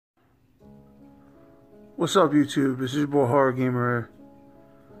What's up, YouTube? This is your boy Horror Gamer,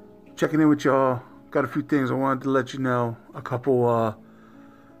 checking in with y'all. Got a few things I wanted to let you know. A couple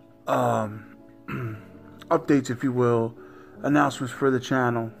updates, if you will, announcements for the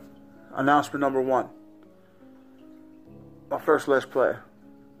channel. Announcement number 1: my first Let's Play.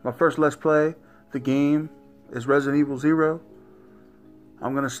 The game is Resident Evil 0.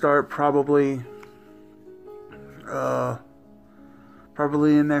 I'm gonna start probably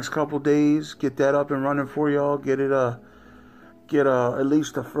in the next couple days. Get that up and running for y'all. Get at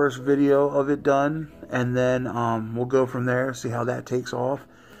least the first video of it done, and then we'll go from there. See how that takes off.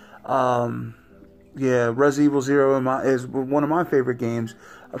 Yeah, Resident Evil 0 is one of my favorite games.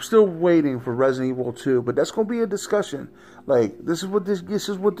 I'm still waiting for Resident Evil 2, but that's gonna be a discussion. Like, this is what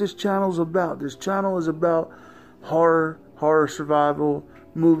this channel is about. This channel is about horror survival,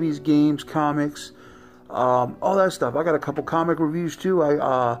 movies, games, comics, all that stuff. I got a couple comic reviews too.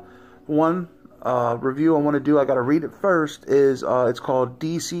 One review I want to do, I got to read it first, is it's called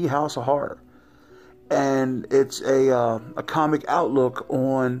DC House of Horror, and it's a comic outlook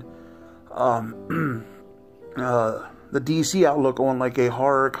on the DC outlook on like a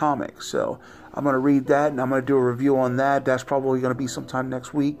horror comic. So I'm going to read that, and I'm going to do a review on that. That's probably going to be sometime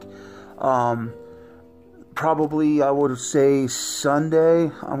next week. Probably, I would say Sunday,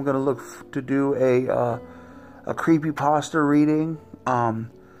 I'm going to look to do a CREEPYPASTA reading.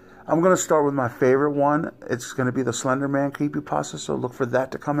 I'm going to start with my favorite one. It's going to be the SLENDERMAN CREEPYPASTA, so look for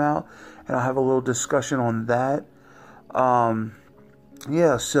that to come out, and I'll have a little discussion on that.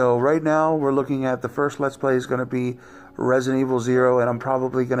 Yeah, so right now we're looking at the first Let's Play is going to be Resident Evil 0, and I'm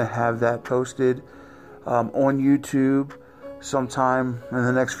probably going to have that posted on YouTube sometime in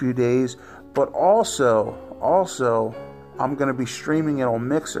the next few days. But also, I'm going to be streaming it on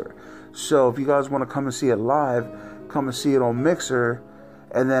Mixer. So if you guys want to come and see it live, come and see it on Mixer,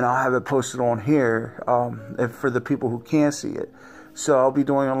 and then I'll have it posted on here for the people who can't see it. So I'll be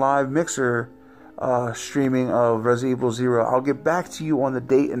doing a live Mixer streaming of Resident Evil 0. I'll get back to you on the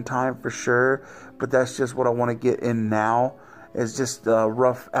date and time for sure, but that's just what I want to get in now. It's just a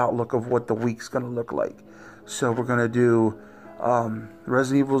rough outlook of what the week's going to look like. So we're going to do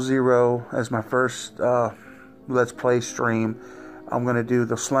Resident Evil 0 as my first Let's Play stream. I'm going to do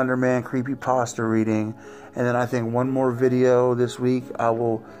the SLENDERMAN CREEPYPASTA reading, and then I think one more video this week.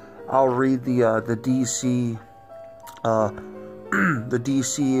 I'll read the DC the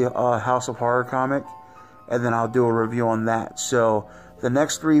DC House of Horror comic, and then I'll do a review on that. So the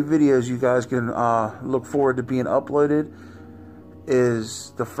next 3 videos you guys can look forward to being uploaded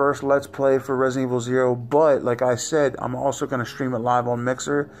is the first Let's Play for Resident Evil 0, but like I said, I'm also going to stream it live on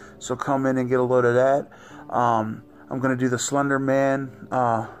Mixer, so come in and get a load of that. I'm going to do the SLENDERMAN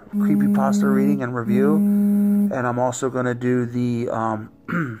CREEPYPASTA reading and review, and I'm also going to do the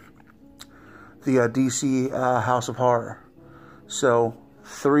DC House of Horror. So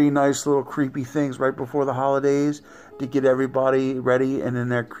 3 nice little creepy things right before the holidays to get everybody ready and in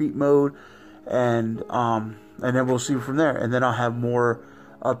their creep mode, and then we'll see from there. And then I'll have more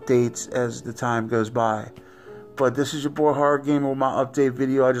updates as the time goes by. But this is your boy Horror Gamer with my update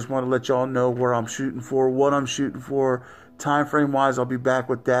video. I just want to let y'all know where I'm shooting for, what I'm shooting for. Time frame wise, I'll be back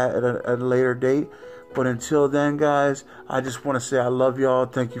with that at a later date. But until then, guys, I just want to say I love y'all.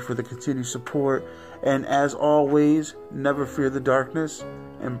 Thank you for the continued support. And as always, never fear the darkness.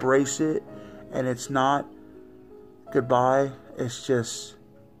 Embrace it. And it's not goodbye. It's just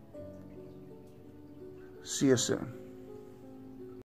see you soon.